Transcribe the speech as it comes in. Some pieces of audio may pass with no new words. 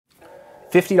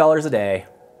$50 a day,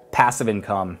 passive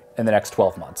income in the next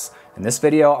 12 months. In this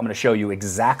video, I'm gonna show you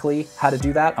exactly how to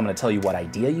do that. I'm gonna tell you what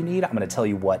idea you need. I'm gonna tell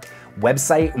you what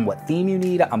website and what theme you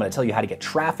need. I'm gonna tell you how to get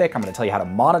traffic. I'm gonna tell you how to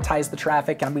monetize the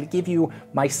traffic. And I'm gonna give you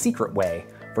my secret way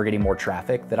for getting more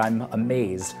traffic that I'm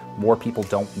amazed more people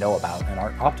don't know about and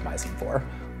aren't optimizing for.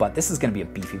 But this is gonna be a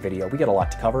beefy video. We got a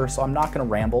lot to cover, so I'm not gonna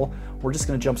ramble. We're just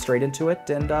gonna jump straight into it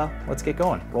and let's get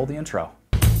going. Roll the intro.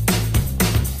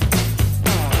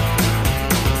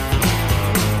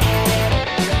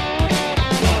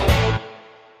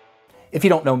 If you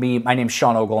don't know me, my name's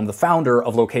Sean Ogle. I'm the founder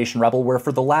of Location Rebel, where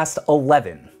for the last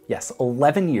 11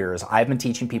 years, I've been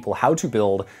teaching people how to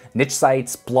build niche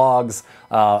sites, blogs,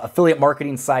 affiliate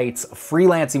marketing sites,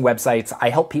 freelancing websites. I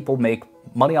help people make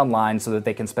money online so that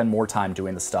they can spend more time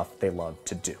doing the stuff they love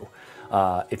to do.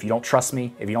 If you don't trust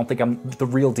me, if you don't think I'm the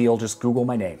real deal, just Google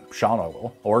my name, Sean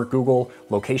Ogle, or Google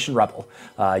Location Rebel.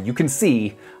 You can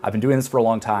see I've been doing this for a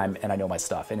long time and I know my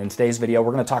stuff. And in today's video,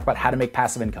 we're gonna talk about how to make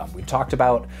passive income. We've talked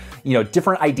about,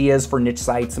 different ideas for niche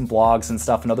sites and blogs and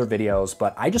stuff in other videos,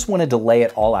 but I just wanted to lay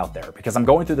it all out there because I'm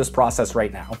going through this process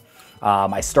right now.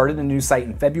 I started a new site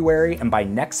in February, and by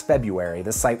next February,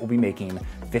 this site will be making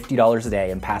 $50 a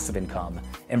day in passive income,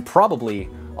 and probably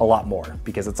a lot more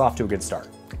because it's off to a good start.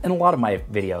 In a lot of my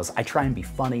videos, I try and be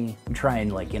funny, we try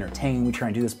and entertain, we try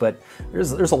and do this, but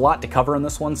there's a lot to cover in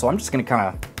this one, so I'm just gonna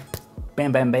kind of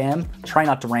bam, bam, bam, try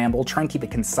not to ramble, try and keep it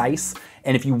concise.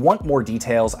 And if you want more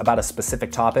details about a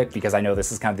specific topic, because I know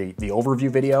this is kind of the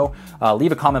overview video,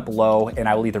 leave a comment below and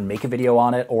I will either make a video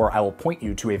on it or I will point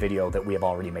you to a video that we have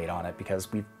already made on it,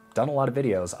 because we've done a lot of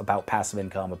videos about passive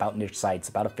income, about niche sites,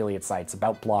 about affiliate sites,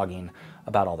 about blogging,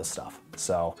 about all this stuff.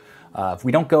 So if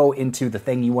we don't go into the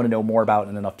thing you want to know more about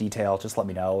in enough detail, just let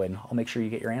me know and I'll make sure you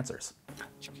get your answers.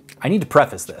 I need to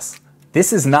preface this.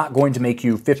 This is not going to make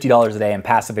you $50 a day in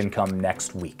passive income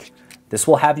next week. This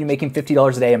will have you making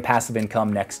 $50 a day in passive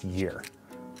income next year.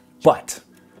 But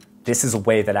this is a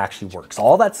way that actually works.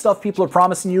 All that stuff people are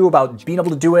promising you about being able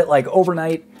to do it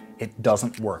overnight, it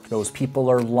doesn't work. Those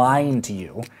people are lying to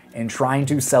you and trying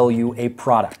to sell you a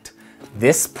product.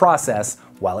 This process,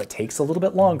 while it takes a little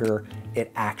bit longer,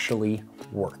 it actually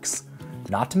works.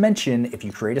 Not to mention, if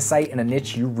you create a site in a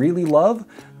niche you really love,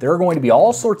 there are going to be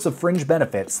all sorts of fringe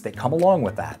benefits that come along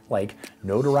with that, like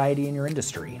notoriety in your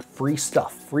industry, free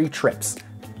stuff, free trips.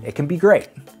 It can be great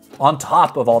on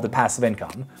top of all the passive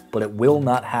income, but it will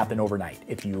not happen overnight.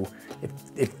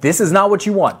 If this is not what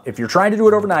you want, if you're trying to do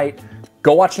it overnight,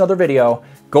 go watch another video,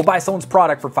 go buy someone's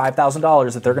product for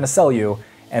 $5,000 that they're gonna sell you,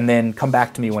 and then come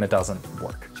back to me when it doesn't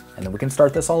work. And then we can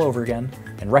start this all over again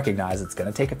and recognize it's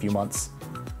gonna take a few months,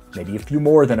 maybe a few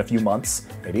more than a few months,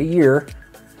 maybe a year,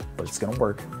 but it's gonna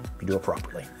work if you do it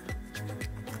properly.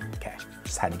 Okay,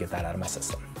 just had to get that out of my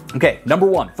system. Okay, number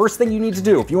one, first thing you need to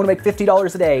do if you wanna make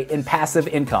 $50 a day in passive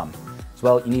income,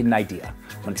 well, you need an idea.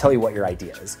 I'm gonna tell you what your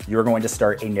idea is. You're going to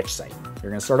start a niche site.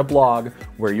 You're gonna start a blog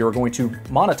where you're going to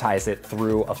monetize it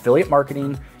through affiliate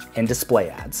marketing and display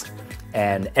ads.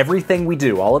 And everything we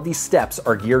do, all of these steps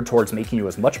are geared towards making you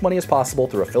as much money as possible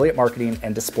through affiliate marketing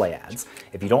and display ads.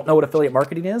 If you don't know what affiliate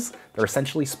marketing is, they're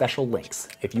essentially special links.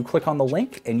 If you click on the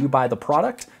link and you buy the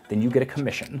product, then you get a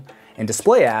commission. And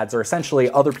display ads are essentially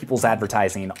other people's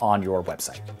advertising on your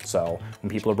website. So when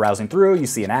people are browsing through, you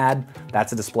see an ad,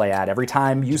 that's a display ad. Every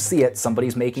time you see it,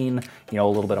 somebody's making, a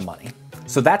little bit of money.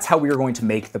 So that's how we are going to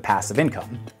make the passive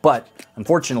income. But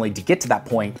unfortunately, to get to that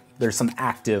point, there's some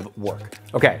active work.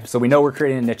 Okay, so we know we're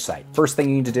creating a niche site. First thing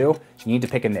you need to do, you need to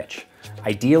pick a niche.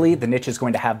 Ideally, the niche is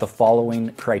going to have the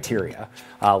following criteria.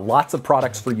 Lots of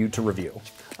products for you to review.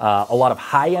 A lot of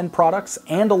high-end products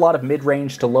and a lot of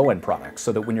mid-range to low-end products,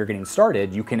 so that when you're getting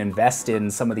started, you can invest in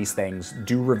some of these things,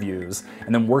 do reviews,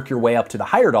 and then work your way up to the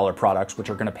higher dollar products, which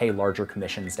are gonna pay larger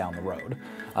commissions down the road.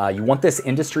 You want this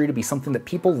industry to be something that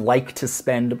people like to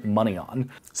spend money on.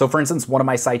 So for instance, one of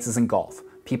my sites is in golf.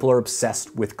 People are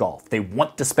obsessed with golf. They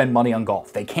want to spend money on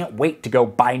golf. They can't wait to go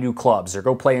buy new clubs or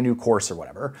go play a new course or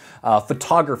whatever.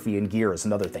 Photography and gear is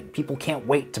another thing. People can't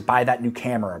wait to buy that new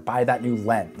camera or buy that new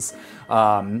lens.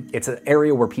 It's an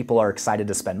area where people are excited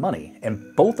to spend money.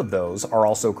 And both of those are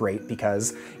also great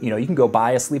because, you can go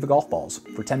buy a sleeve of golf balls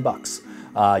for 10 bucks.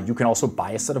 You can also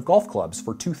buy a set of golf clubs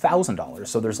for $2,000.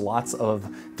 So there's lots of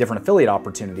different affiliate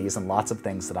opportunities and lots of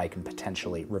things that I can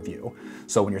potentially review.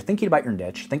 So when you're thinking about your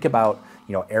niche, think about,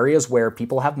 areas where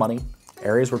people have money,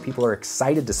 areas where people are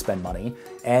excited to spend money,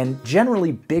 and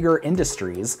generally bigger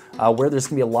industries where there's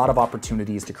gonna be a lot of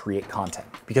opportunities to create content.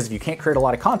 Because if you can't create a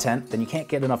lot of content, then you can't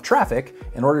get enough traffic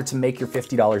in order to make your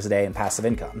 $50 a day in passive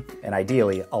income, and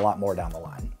ideally a lot more down the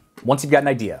line. Once you've got an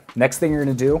idea, next thing you're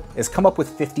gonna do is come up with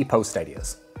 50 post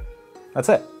ideas. That's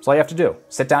it. That's all you have to do.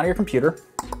 Sit down at your computer,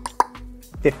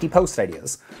 50 post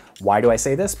ideas. Why do I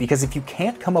say this? Because if you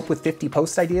can't come up with 50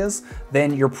 post ideas,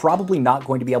 then you're probably not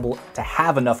going to be able to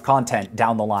have enough content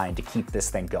down the line to keep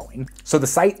this thing going. So the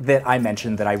site that I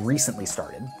mentioned that I recently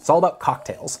started, it's all about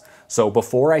cocktails. So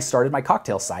before I started my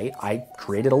cocktail site, I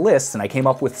created a list and I came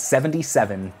up with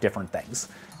 77 different things.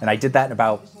 And I did that in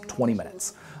about 20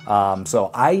 minutes.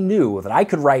 So I knew that I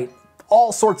could write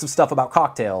all sorts of stuff about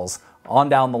cocktails on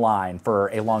down the line for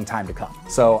a long time to come.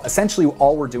 So essentially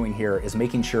all we're doing here is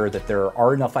making sure that there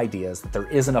are enough ideas, that there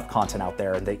is enough content out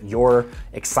there, and that you're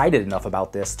excited enough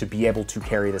about this to be able to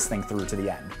carry this thing through to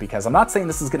the end. Because I'm not saying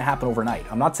this is gonna happen overnight.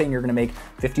 I'm not saying you're gonna make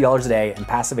 $50 a day in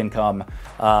passive income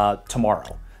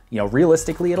tomorrow. You know,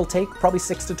 realistically, it'll take probably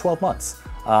 6 to 12 months.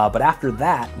 But after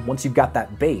that, once you've got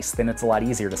that base, then it's a lot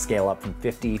easier to scale up from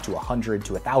 $50 to $100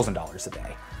 to $1,000 a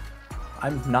day.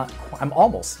 I'm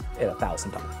almost at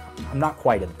 $1,000. I'm not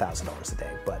quite at $1,000 a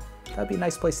day, but that'd be a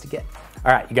nice place to get.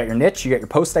 All right, you got your niche, you got your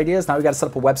post ideas, now we gotta set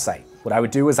up a website. What I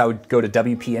would do is I would go to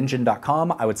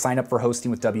wpengine.com, I would sign up for hosting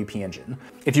with WP Engine.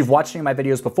 If you've watched any of my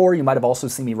videos before, you might have also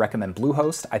seen me recommend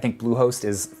Bluehost. I think Bluehost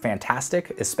is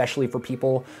fantastic, especially for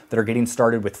people that are getting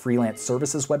started with freelance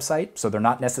services website, so they're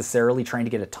not necessarily trying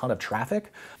to get a ton of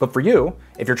traffic. But for you,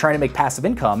 if you're trying to make passive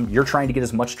income, you're trying to get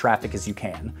as much traffic as you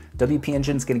can. WP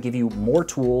Engine is gonna give you more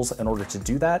tools in order to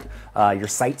do that. Your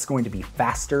site's going to be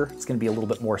faster, it's gonna be a little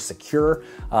bit more secure.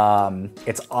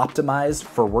 It's optimized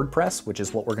for WordPress, which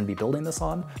is what we're gonna be building this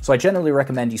on. So I generally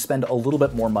recommend you spend a little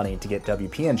bit more money to get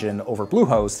WP Engine over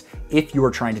Bluehost if you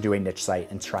are trying to do a niche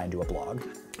site and try and do a blog.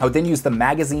 I would then use the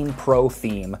Magazine Pro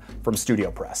theme from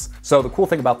StudioPress. So the cool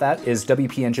thing about that is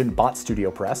WP Engine bought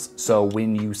StudioPress. So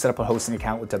when you set up a hosting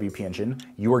account with WP Engine,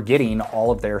 you are getting all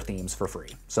of their themes for free.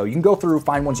 So you can go through,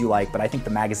 find ones you like, but I think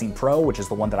the Magazine Pro, which is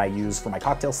the one that I use for my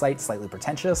cocktail site, slightly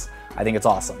pretentious, I think it's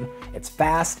awesome. It's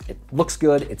fast, it looks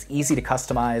good, it's easy to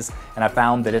customize, and I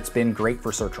found that it's been great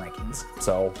for search rankings.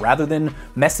 So rather than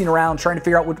messing around trying to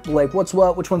figure out what's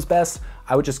what, which one's best,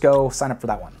 I would just go sign up for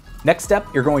that one. Next step,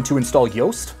 you're going to install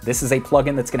Yoast. This is a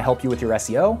plugin that's gonna help you with your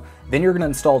SEO. Then you're gonna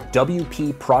install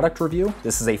WP Product Review.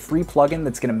 This is a free plugin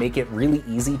that's gonna make it really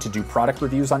easy to do product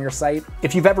reviews on your site.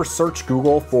 If you've ever searched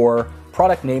Google for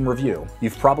product name review,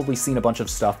 you've probably seen a bunch of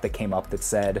stuff that came up that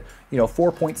said,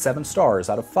 4.7 stars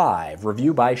out of 5,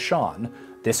 review by Sean.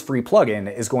 This free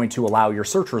plugin is going to allow your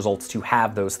search results to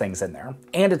have those things in there.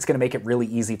 And it's gonna make it really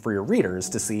easy for your readers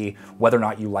to see whether or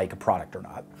not you like a product or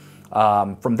not.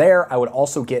 From there, I would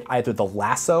also get either the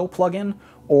Lasso plugin,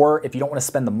 or if you don't want to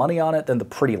spend the money on it, then the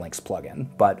Pretty Links plugin.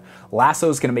 But Lasso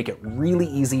is going to make it really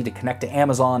easy to connect to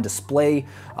Amazon, display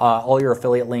all your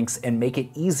affiliate links, and make it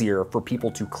easier for people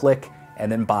to click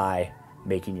and then buy,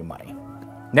 making you money.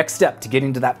 Next step to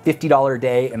getting to that $50 a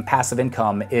day in passive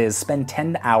income is spend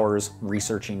 10 hours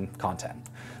researching content.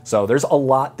 So there's a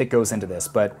lot that goes into this,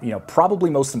 but probably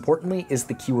most importantly is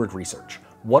the keyword research.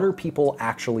 What are people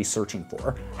actually searching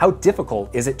for? How difficult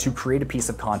is it to create a piece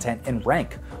of content and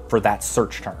rank for that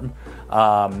search term?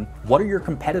 What are your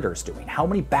competitors doing? How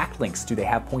many backlinks do they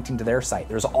have pointing to their site?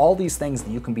 There's all these things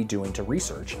that you can be doing to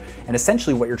research. And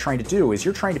essentially what you're trying to do is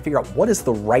you're trying to figure out what is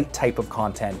the right type of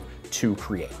content to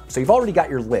create. So you've already got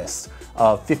your list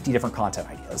of 50 different content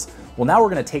ideas. Well, now we're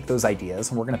gonna take those ideas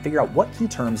and we're gonna figure out what key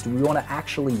terms do we wanna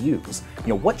actually use?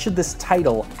 What should this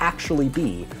title actually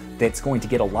be that's going to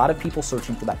get a lot of people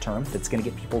searching for that term, that's gonna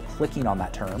get people clicking on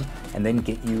that term, and then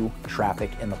get you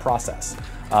traffic in the process.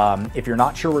 If you're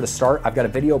not sure where to start, I've got a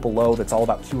video below that's all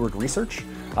about keyword research.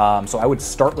 So I would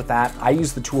start with that. I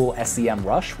use the tool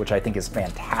SEMrush, which I think is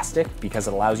fantastic because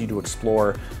it allows you to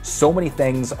explore so many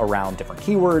things around different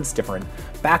keywords, different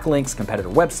backlinks, competitor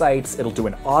websites. It'll do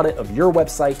an audit of your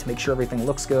website to make sure everything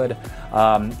looks good.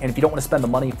 And if you don't want to spend the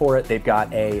money for it, they've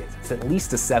got it's at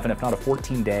least a 7, if not a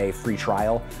 14-day free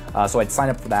trial. So I'd sign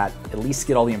up for that, at least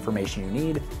get all the information you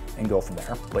need, and go from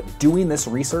there. But doing this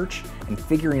research and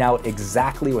figuring out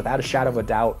exactly, without a shadow of a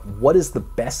doubt, what is the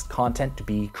best content to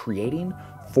be creating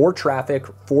for traffic,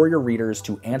 for your readers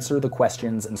to answer the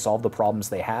questions and solve the problems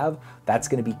they have, that's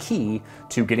gonna be key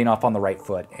to getting off on the right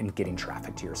foot and getting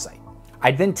traffic to your site.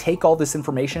 I'd then take all this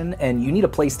information and you need a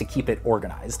place to keep it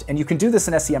organized. And you can do this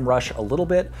in SEMrush a little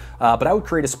bit, but I would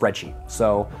create a spreadsheet.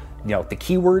 So, the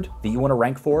keyword that you want to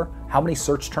rank for, how many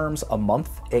search terms a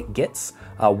month it gets,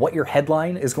 what your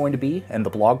headline is going to be, and the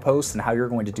blog post and how you're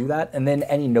going to do that, and then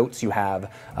any notes you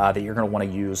have that you're going to want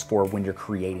to use for when you're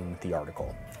creating the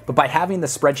article. But by having the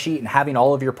spreadsheet and having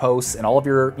all of your posts and all of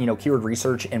your keyword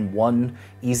research in one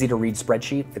easy to read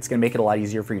spreadsheet, it's going to make it a lot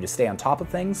easier for you to stay on top of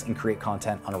things and create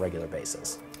content on a regular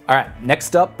basis. All right,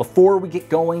 next up, before we get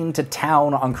going to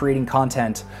town on creating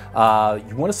content,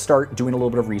 you want to start doing a little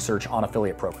bit of research on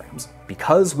affiliate programs.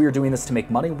 Because we're doing this to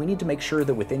make money, we need to make sure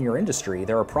that within your industry,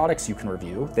 there are products you can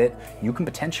review that you can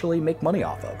potentially make money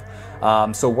off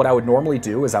of. So what I would normally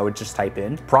do is I would just type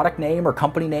in product name or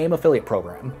company name affiliate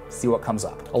program, see what comes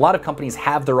up. A lot of companies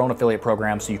have their own affiliate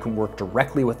program, so you can work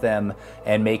directly with them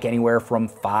and make anywhere from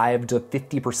 5 to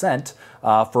 50%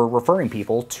 for referring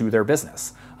people to their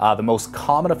business. The most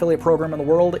common affiliate program in the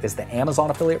world is the Amazon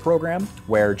affiliate program,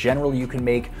 where generally you can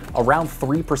make around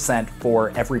 3%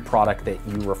 for every product that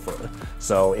you refer.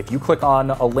 So if you click on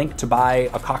a link to buy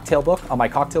a cocktail book on my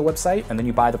cocktail website and then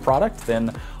you buy the product,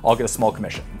 then I'll get a small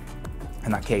commission.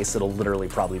 In that case, it'll literally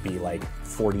probably be like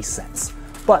 40 cents.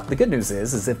 But the good news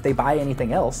is if they buy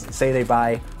anything else, say they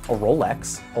buy a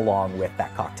Rolex along with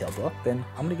that cocktail book, then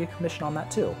I'm gonna get commission on that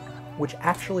too. Which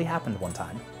actually happened one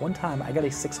time. One time I got a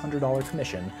 $600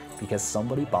 commission because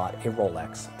somebody bought a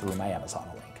Rolex through my Amazon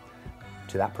link.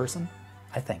 To that person,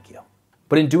 I thank you.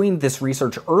 But in doing this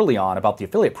research early on about the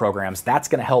affiliate programs, that's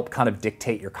gonna help kind of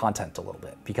dictate your content a little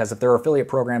bit. Because if there are affiliate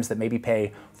programs that maybe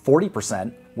pay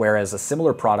 40%, whereas a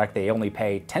similar product, they only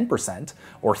pay 10%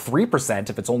 or 3%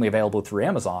 if it's only available through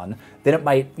Amazon, then it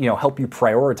might, help you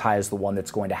prioritize the one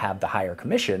that's going to have the higher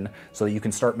commission so that you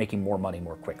can start making more money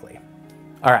more quickly.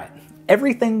 All right,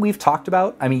 everything we've talked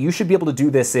about, you should be able to do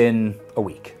this in a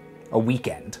week, a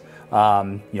weekend.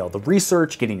 The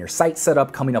research, getting your site set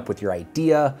up, coming up with your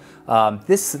idea,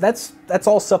 that's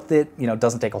all stuff that,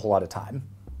 doesn't take a whole lot of time.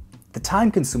 The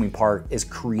time-consuming part is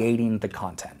creating the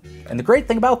content. And the great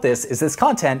thing about this is this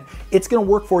content, it's gonna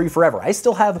work for you forever. I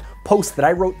still have posts that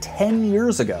I wrote 10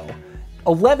 years ago,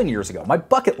 11 years ago. My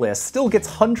bucket list still gets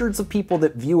hundreds of people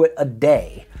that view it a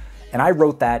day. And I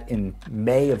wrote that in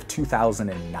May of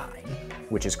 2009,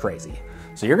 which is crazy.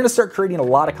 So you're gonna start creating a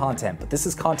lot of content, but this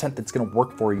is content that's gonna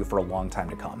work for you for a long time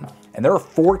to come. And there are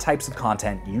 4 types of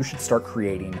content you should start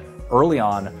creating early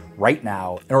on, right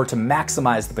now, in order to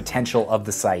maximize the potential of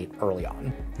the site early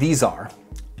on. These are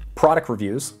product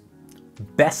reviews,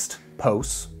 best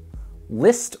posts,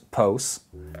 list posts,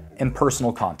 and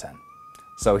personal content.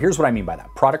 So here's what I mean by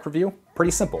that. Product review,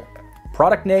 pretty simple.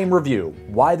 Product name review,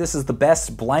 why this is the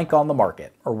best blank on the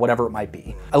market, or whatever it might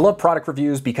be. I love product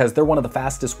reviews because they're one of the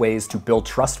fastest ways to build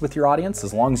trust with your audience,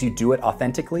 as long as you do it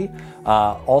authentically.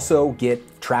 Also get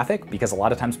traffic, because a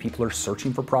lot of times people are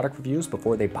searching for product reviews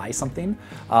before they buy something,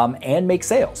 and make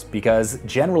sales, because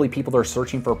generally people that are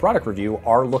searching for a product review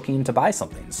are looking to buy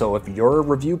something. So if your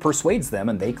review persuades them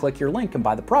and they click your link and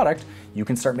buy the product, you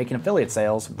can start making affiliate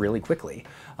sales really quickly.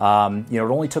 It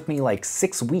only took me like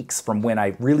 6 weeks from when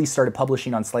I really started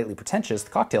publishing on Slightly Pretentious, the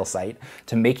cocktail site,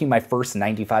 to making my first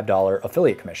 $95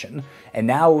 affiliate commission. And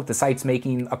now the site's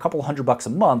making a couple $100 a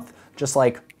month, just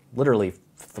like literally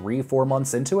 3-4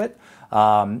 months into it.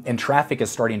 And traffic is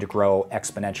starting to grow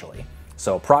exponentially.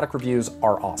 So product reviews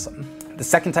are awesome. The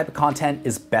second type of content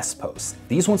is best posts.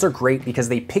 These ones are great because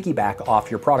they piggyback off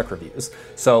your product reviews.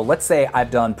 So let's say I've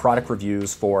done product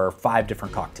reviews for 5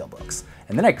 different cocktail books.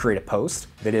 And then I create a post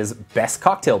that is best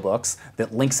cocktail books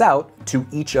that links out to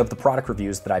each of the product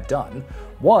reviews that I've done.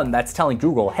 1, that's telling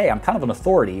Google, hey, I'm kind of an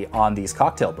authority on these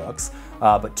cocktail books.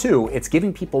 But 2, it's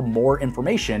giving people more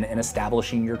information and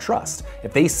establishing your trust.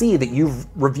 If they see that you've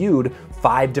reviewed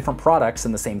 5 different products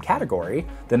in the same category,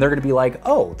 then they're gonna be like,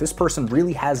 oh, this person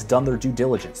really has done their due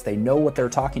diligence. They know what they're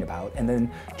talking about. And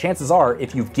then chances are,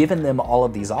 if you've given them all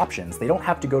of these options, they don't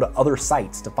have to go to other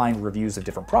sites to find reviews of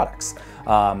different products.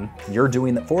 You're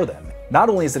doing that for them. Not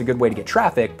only is it a good way to get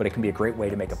traffic, but it can be a great way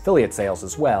to make affiliate sales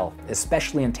as well,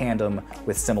 especially in tandem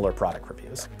with similar product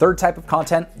reviews. Third type of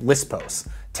content, list posts.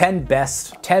 10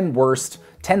 best, 10 worst,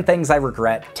 10 things I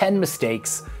regret, 10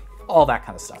 mistakes, all that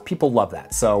kind of stuff. People love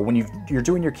that. So when you're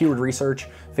doing your keyword research,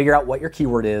 figure out what your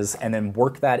keyword is and then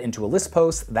work that into a list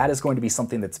post. That is going to be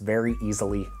something that's very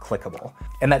easily clickable.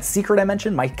 And that secret I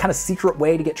mentioned, my kind of secret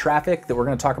way to get traffic that we're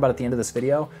going to talk about at the end of this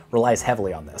video, relies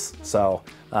heavily on this. So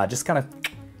just kind of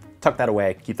tuck that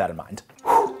away, keep that in mind.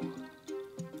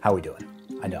 How are we doing?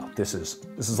 I know this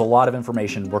is a lot of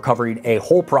information. We're covering a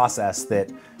whole process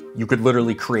that you could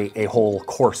literally create a whole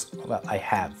course. Well, I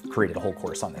have created a whole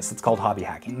course on this. It's called Hobby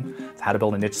Hacking. It's how to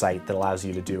build a niche site that allows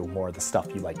you to do more of the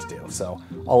stuff you like to do. So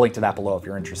I'll link to that below if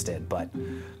you're interested. But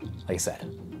like I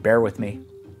said, bear with me.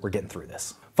 We're getting through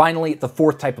this. Finally, the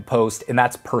 4th type of post, and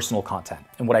that's personal content.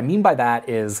 And what I mean by that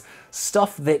is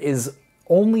stuff that is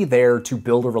only there to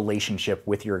build a relationship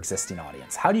with your existing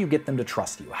audience. How do you get them to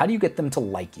trust you? How do you get them to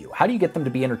like you? How do you get them to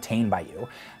be entertained by you?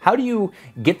 How do you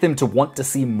get them to want to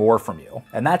see more from you?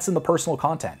 And that's in the personal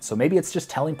content. So maybe it's just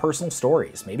telling personal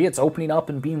stories. Maybe it's opening up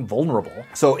and being vulnerable.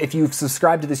 So if you've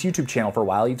subscribed to this YouTube channel for a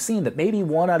while, you've seen that maybe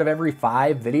 1 out of every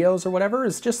 5 videos or whatever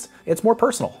is just, it's more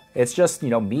personal. It's just,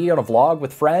 me on a vlog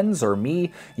with friends, or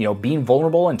me, being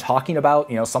vulnerable and talking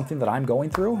about, something that I'm going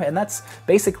through. And that's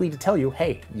basically to tell you,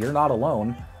 hey, you're not alone.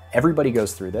 Everybody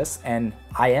goes through this, and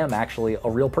I am actually a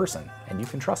real person, and you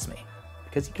can trust me,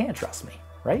 because you can trust me,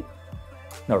 right?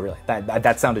 No, really,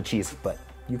 that sounded cheesy, but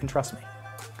you can trust me.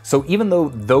 So even though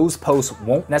those posts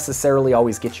won't necessarily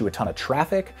always get you a ton of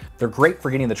traffic, they're great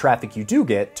for getting the traffic you do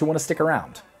get to want to stick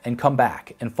around and come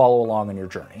back and follow along on your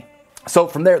journey. So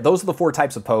from there, those are the 4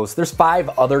 types of posts. There's 5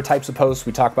 other types of posts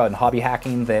we talk about in hobby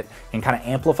hacking that can kind of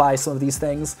amplify some of these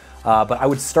things, but I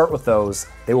would start with those.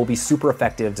 They will be super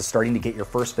effective to starting to get your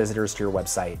first visitors to your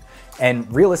website.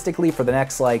 And realistically, for the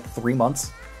next 3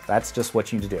 months, that's just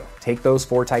what you need to do. Take those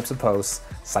 4 types of posts,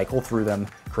 cycle through them,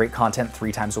 create content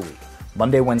 3 times a week.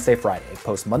 Monday, Wednesday, Friday.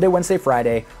 Post Monday, Wednesday,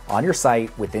 Friday on your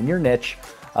site within your niche.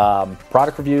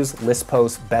 Product reviews, list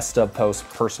posts, best of posts,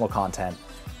 personal content.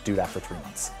 Do that for 3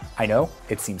 months. I know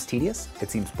it seems tedious,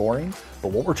 it seems boring,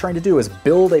 but what we're trying to do is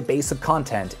build a base of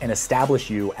content and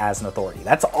establish you as an authority.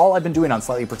 That's all I've been doing on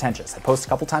Slightly Pretentious. I post a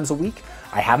couple times a week.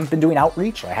 I haven't been doing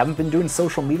outreach. I haven't been doing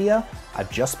social media. I've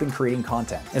just been creating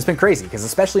content. And it's been crazy because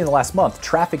especially in the last month,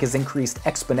 traffic has increased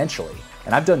exponentially.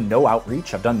 And I've done no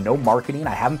outreach. I've done no marketing.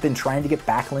 I haven't been trying to get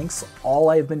backlinks.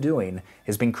 All I've been doing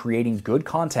has been creating good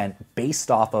content based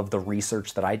off of the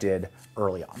research that I did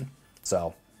early on.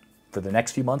 So for the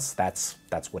next few months, that's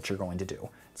what you're going to do.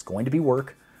 It's going to be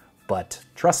work, but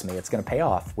trust me, it's going to pay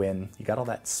off when you got all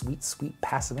that sweet, sweet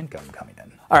passive income coming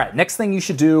in. All right, next thing you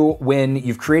should do when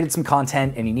you've created some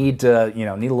content and you need to, need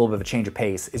a little bit of a change of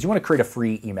pace is you want to create a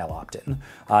free email opt-in.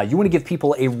 You want to give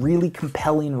people a really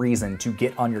compelling reason to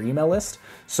get on your email list.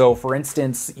 So for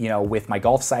instance, with my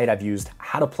golf site, I've used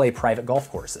how to play private golf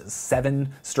courses,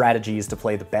 7 strategies to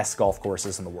play the best golf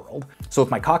courses in the world. So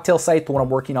with my cocktail site, the one I'm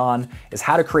working on is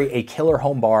how to create a killer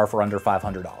home bar for under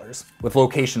 $500. With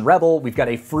Location Rebel, we've got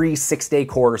a free 6-day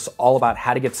course all about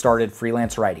how to get started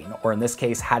freelance writing, or in this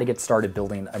case, how to get started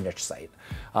building a niche site.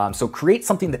 So create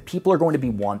something that people are going to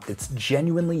want that's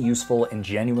genuinely useful and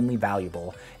genuinely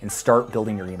valuable, and start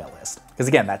building your email list. Because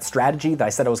again, that strategy that I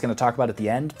said I was going to talk about at the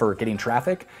end for getting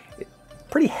traffic, it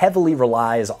pretty heavily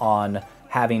relies on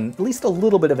having at least a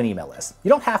little bit of an email list. You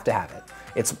don't have to have it.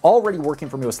 It's already working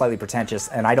for me with Slightly Pretentious,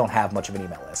 and I don't have much of an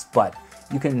email list, but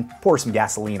you can pour some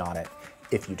gasoline on it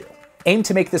if you do. Aim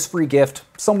to make this free gift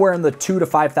somewhere in the 2,000 to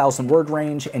 5,000 word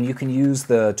range, and you can use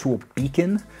the tool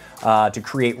Beacon to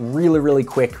create really, really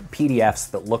quick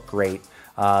PDFs that look great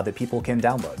that people can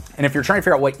download. And if you're trying to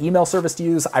figure out what email service to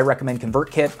use, I recommend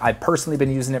ConvertKit. I've personally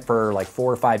been using it for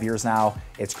 4 or 5 years now.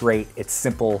 It's great, it's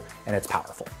simple, and it's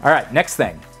powerful. All right, next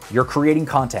thing, you're creating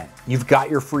content. You've got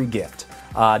your free gift.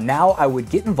 Now I would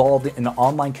get involved in the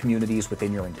online communities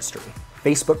within your industry.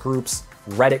 Facebook groups,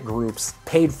 Reddit groups,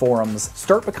 paid forums.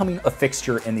 Start becoming a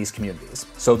fixture in these communities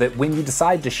so that when you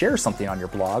decide to share something on your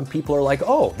blog, people are like,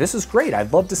 oh, this is great,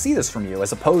 I'd love to see this from you,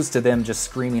 as opposed to them just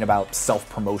screaming about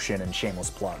self-promotion and shameless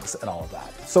plugs and all of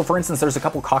that. So for instance, there's a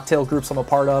couple cocktail groups I'm a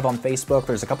part of on Facebook,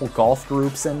 there's a couple golf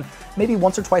groups, and maybe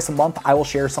once or twice a month I will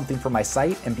share something from my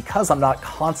site, and because I'm not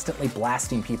constantly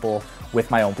blasting people with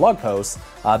my own blog posts,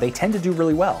 they tend to do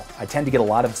really well. I tend to get a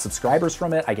lot of subscribers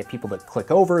from it, I get people that click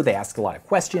over, they ask a lot of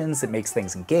questions, it makes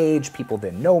things engage, people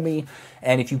then know me,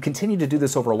 and if you continue to do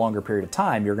this over a longer period of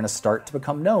time, you're going to start to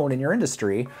become known in your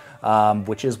industry,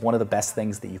 which is one of the best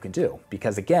things that you can do.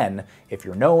 Because again, if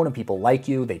you're known and people like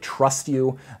you, they trust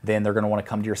you, then they're going to want to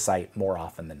come to your site more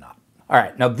often than not. All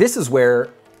right, now this is where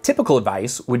typical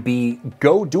advice would be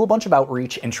go do a bunch of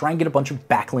outreach and try and get a bunch of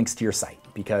backlinks to your site,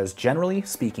 because generally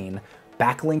speaking,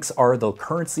 backlinks are the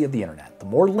currency of the internet. The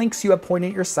more links you have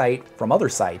pointing at your site from other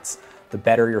sites, the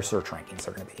better your search rankings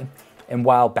are going to be. And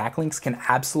while backlinks can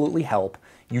absolutely help,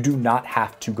 you do not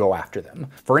have to go after them.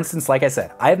 For instance, like I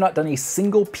said, I have not done a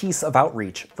single piece of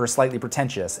outreach for Slightly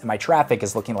Pretentious, and my traffic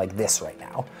is looking like this right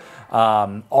now.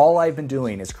 All I've been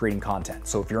doing is creating content.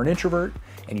 So if you're an introvert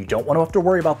and you don't want to have to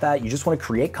worry about that, you just want to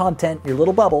create content in your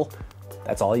little bubble,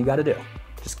 that's all you got to do.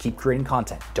 Just keep creating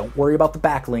content. Don't worry about the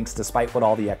backlinks despite what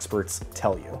all the experts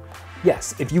tell you.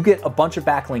 Yes, if you get a bunch of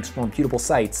backlinks from reputable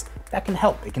sites, that can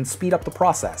help. It can speed up the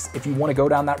process. If you want to go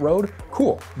down that road,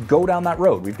 cool, go down that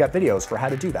road. We've got videos for how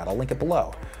to do that. I'll link it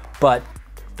below. But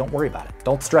don't worry about it.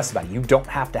 Don't stress about it. You don't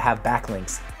have to have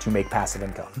backlinks to make passive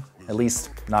income, at least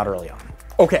not early on.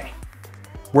 Okay,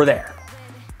 we're there.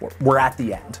 we're at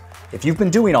the end. If you've been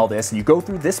doing all this and you go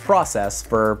through this process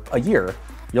for a year,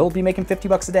 you'll be making 50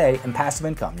 bucks a day in passive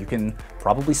income. You can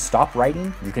probably stop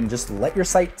writing. You can just let your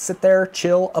site sit there,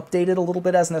 chill, update it a little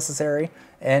bit as necessary,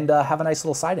 and have a nice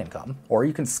little side income. Or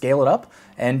you can scale it up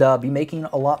and be making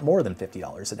a lot more than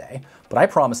 $50 a day. But I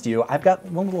promised you, I've got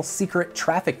one little secret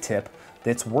traffic tip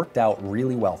that's worked out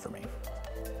really well for me.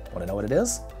 Want to know what it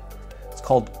is? It's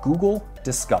called Google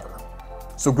Discover.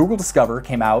 So Google Discover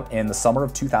came out in the summer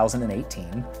of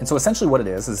 2018. And so essentially what it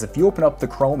is if you open up the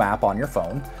Chrome app on your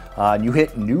phone, and you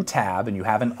hit new tab and you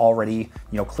haven't already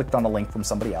clicked on a link from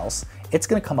somebody else, it's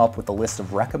gonna come up with a list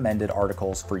of recommended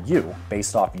articles for you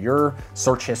based off your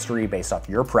search history, based off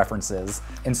your preferences.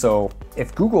 And so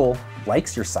if Google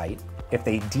likes your site, if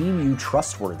they deem you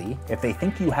trustworthy, if they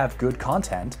think you have good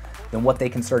content, then what they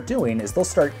can start doing is they'll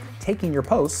start taking your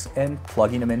posts and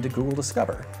plugging them into Google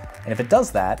Discover. And if it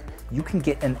does that, you can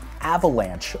get an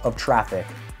avalanche of traffic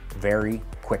very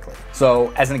quickly.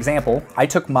 So as an example, I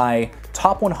took my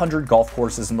top 100 golf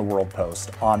courses in the world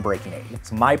post on Breaking 80.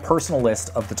 It's my personal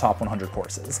list of the top 100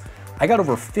 courses. I got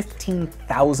over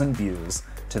 15,000 views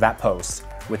to that post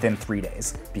within 3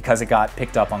 days because it got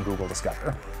picked up on Google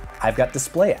Discover. I've got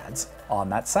display ads on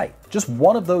that site. Just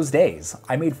one of those days,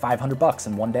 I made 500 bucks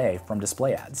in one day from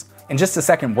display ads. In just a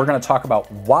second, we're gonna talk about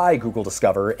why Google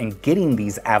Discover and getting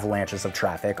these avalanches of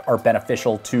traffic are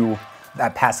beneficial to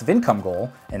that passive income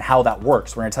goal and how that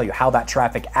works. We're gonna tell you how that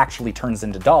traffic actually turns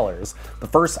into dollars.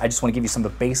 But first, I just wanna give you some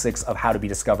of the basics of how to be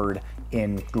discovered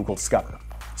in Google Discover.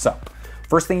 So,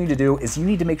 first thing you need to do is you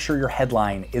need to make sure your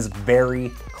headline is very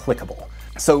clickable.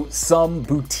 So some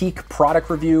boutique product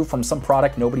review from some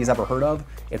product nobody's ever heard of,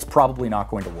 it's probably not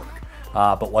going to work.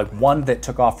 But like one that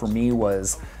took off for me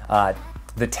was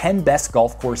the 10 best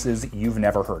golf courses you've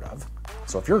never heard of.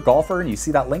 So if you're a golfer and you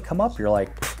see that link come up, you're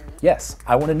like, yes,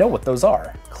 I want to know what those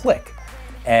are. Click.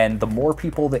 And the more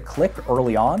people that click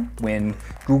early on, when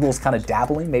Google's kind of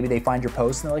dabbling, maybe they find your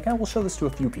post and they're like, oh, we'll show this to a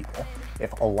few people.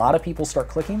 If a lot of people start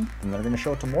clicking, then they're going to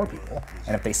show it to more people.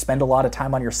 And if they spend a lot of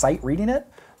time on your site reading it,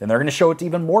 then they're going to show it to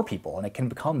even more people, and it can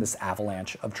become this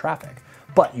avalanche of traffic.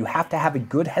 But you have to have a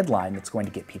good headline that's going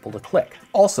to get people to click.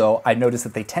 Also, I noticed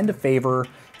that they tend to favor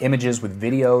images with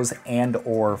videos and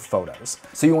or photos.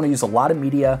 So you want to use a lot of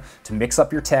media to mix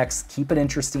up your text, keep it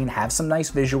interesting, have some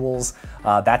nice visuals.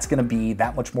 That's going to be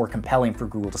that much more compelling for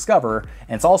Google Discover,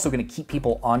 and it's also going to keep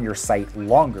people on your site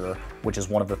longer, which is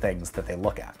one of the things that they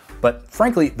look at. But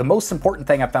frankly, the most important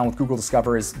thing I found with Google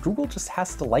Discover is Google just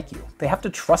has to like you. They have to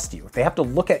trust you. They have to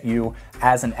look at you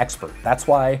as an expert. That's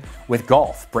why with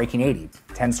golf, Breaking 80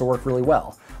 tends to work really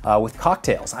well. With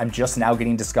cocktails, I'm just now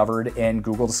getting discovered in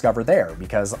Google Discover there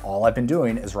because all I've been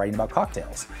doing is writing about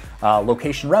cocktails.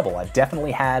 Location Rebel, I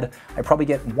probably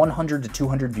get 100 to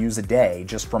 200 views a day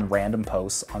just from random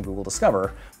posts on Google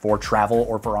Discover for travel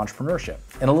or for entrepreneurship.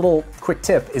 And a little quick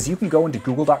tip is you can go into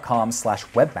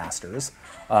google.com/webmasters,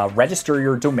 register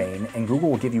your domain, and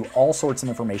Google will give you all sorts of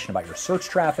information about your search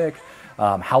traffic,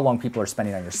 how long people are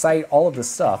spending on your site, all of this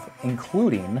stuff,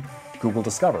 including Google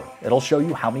Discover. It'll show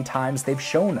you how many times they've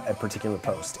shown a particular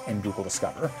post in Google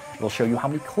Discover. It'll show you how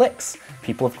many clicks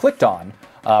people have clicked on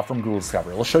from Google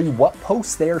Discover. It'll show you what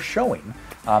posts they are showing.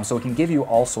 So it can give you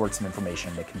all sorts of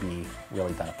information that can be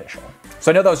really beneficial.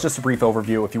 So I know that was just a brief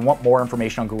overview. If you want more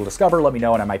information on Google Discover, let me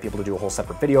know and I might be able to do a whole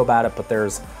separate video about it, but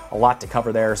there's a lot to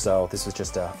cover there, so this is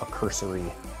just a cursory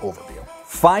overview.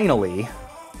 Finally,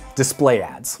 display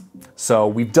ads. So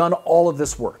we've done all of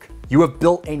this work. You have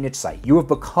built a niche site. You have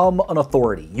become an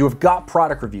authority. You have got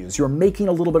product reviews. You're making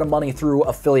a little bit of money through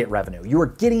affiliate revenue. You are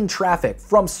getting traffic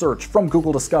from search, from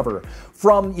Google Discover,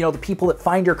 from the people that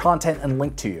find your content and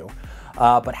link to you.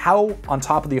 But how, on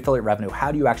top of the affiliate revenue,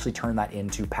 how do you actually turn that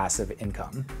into passive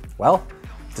income? Well,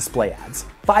 display ads.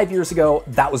 5 years ago,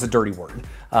 that was a dirty word.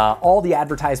 All the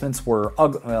advertisements were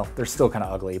ugly. Well, they're still kind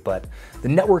of ugly, but the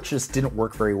network just didn't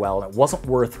work very well, and it wasn't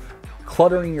worth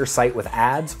cluttering your site with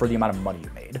ads for the amount of money you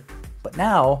made. But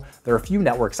now, there are a few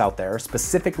networks out there,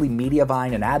 specifically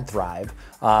Mediavine and AdThrive,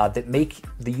 that make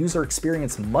the user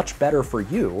experience much better for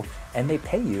you, and they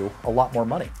pay you a lot more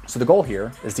money. So the goal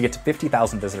here is to get to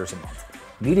 50,000 visitors a month.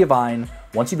 Mediavine,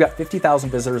 once you've got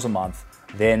 50,000 visitors a month,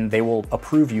 then they will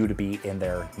approve you to be in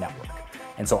their network.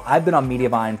 And so I've been on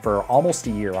Mediavine for almost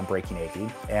a year on Breaking 80,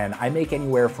 and I make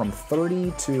anywhere from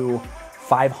 $30 to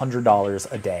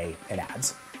 $500 a day in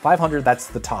ads. 500, that's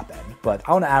the top end, but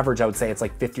on average, I would say it's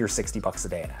like 50 or 60 bucks a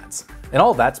day in ads. And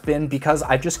all of that's been because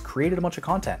I've just created a bunch of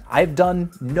content. I've done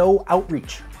no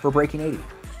outreach for Breaking 80,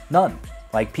 none.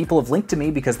 Like, people have linked to me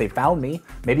because they found me.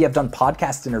 Maybe I've done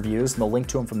podcast interviews and they'll link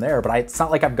to them from there, but it's not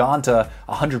like I've gone to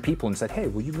 100 people and said, hey,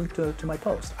 will you link to my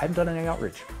post? I haven't done any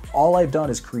outreach. All I've done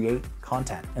is create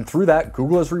content. And through that,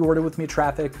 Google has rewarded with me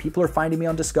traffic. People are finding me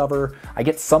on Discover. I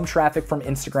get some traffic from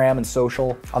Instagram and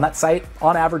social. On that site,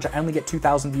 on average, I only get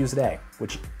 2,000 views a day,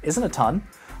 which isn't a ton,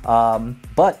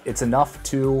 but it's enough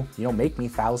to, make me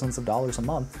thousands of dollars a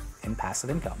month in passive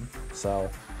income. So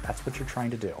that's what you're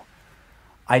trying to do.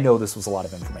 I know this was a lot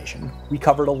of information. We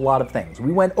covered a lot of things.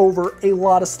 We went over a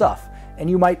lot of stuff, and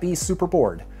you might be super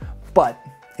bored. But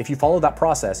if you follow that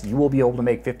process, you will be able to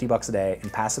make 50 bucks a day in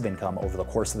passive income over the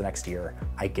course of the next year.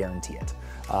 I guarantee it.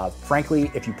 Frankly,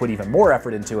 if you put even more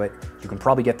effort into it, you can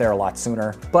probably get there a lot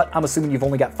sooner. But I'm assuming you've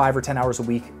only got 5 or 10 hours a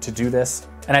week to do this.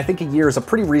 And I think a year is a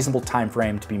pretty reasonable time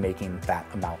frame to be making that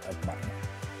amount of money.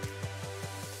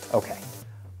 Okay,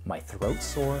 my throat's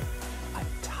sore. I'm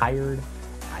tired.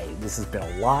 This has been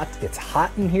a lot. It's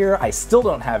hot in here. I still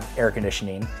don't have air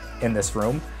conditioning in this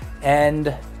room.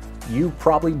 And you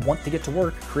probably want to get to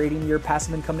work creating your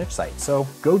passive income niche site. So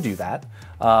go do that.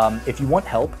 If you want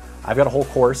help, I've got a whole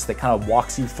course that kind of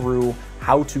walks you through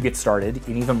how to get started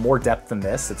in even more depth than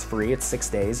this. It's free, it's 6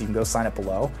 days. You can go sign up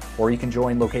below, or you can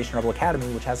join Location Rebel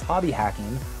Academy, which has hobby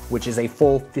hacking, which is a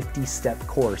full 50-step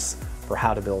course for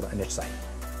how to build a niche site.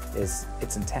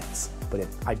 It's intense, but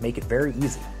I make it very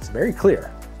easy. It's very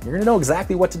clear. You're gonna know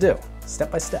exactly what to do, step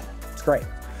by step. It's great.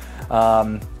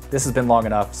 This has been long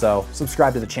enough, so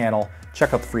subscribe to the channel,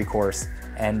 check out the free course,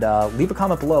 and leave a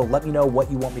comment below. Let me know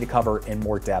what you want me to cover in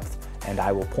more depth, and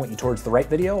I will point you towards the right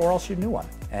video, or I'll shoot a new one.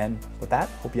 And with that,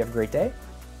 hope you have a great day.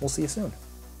 We'll see you soon.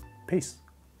 Peace.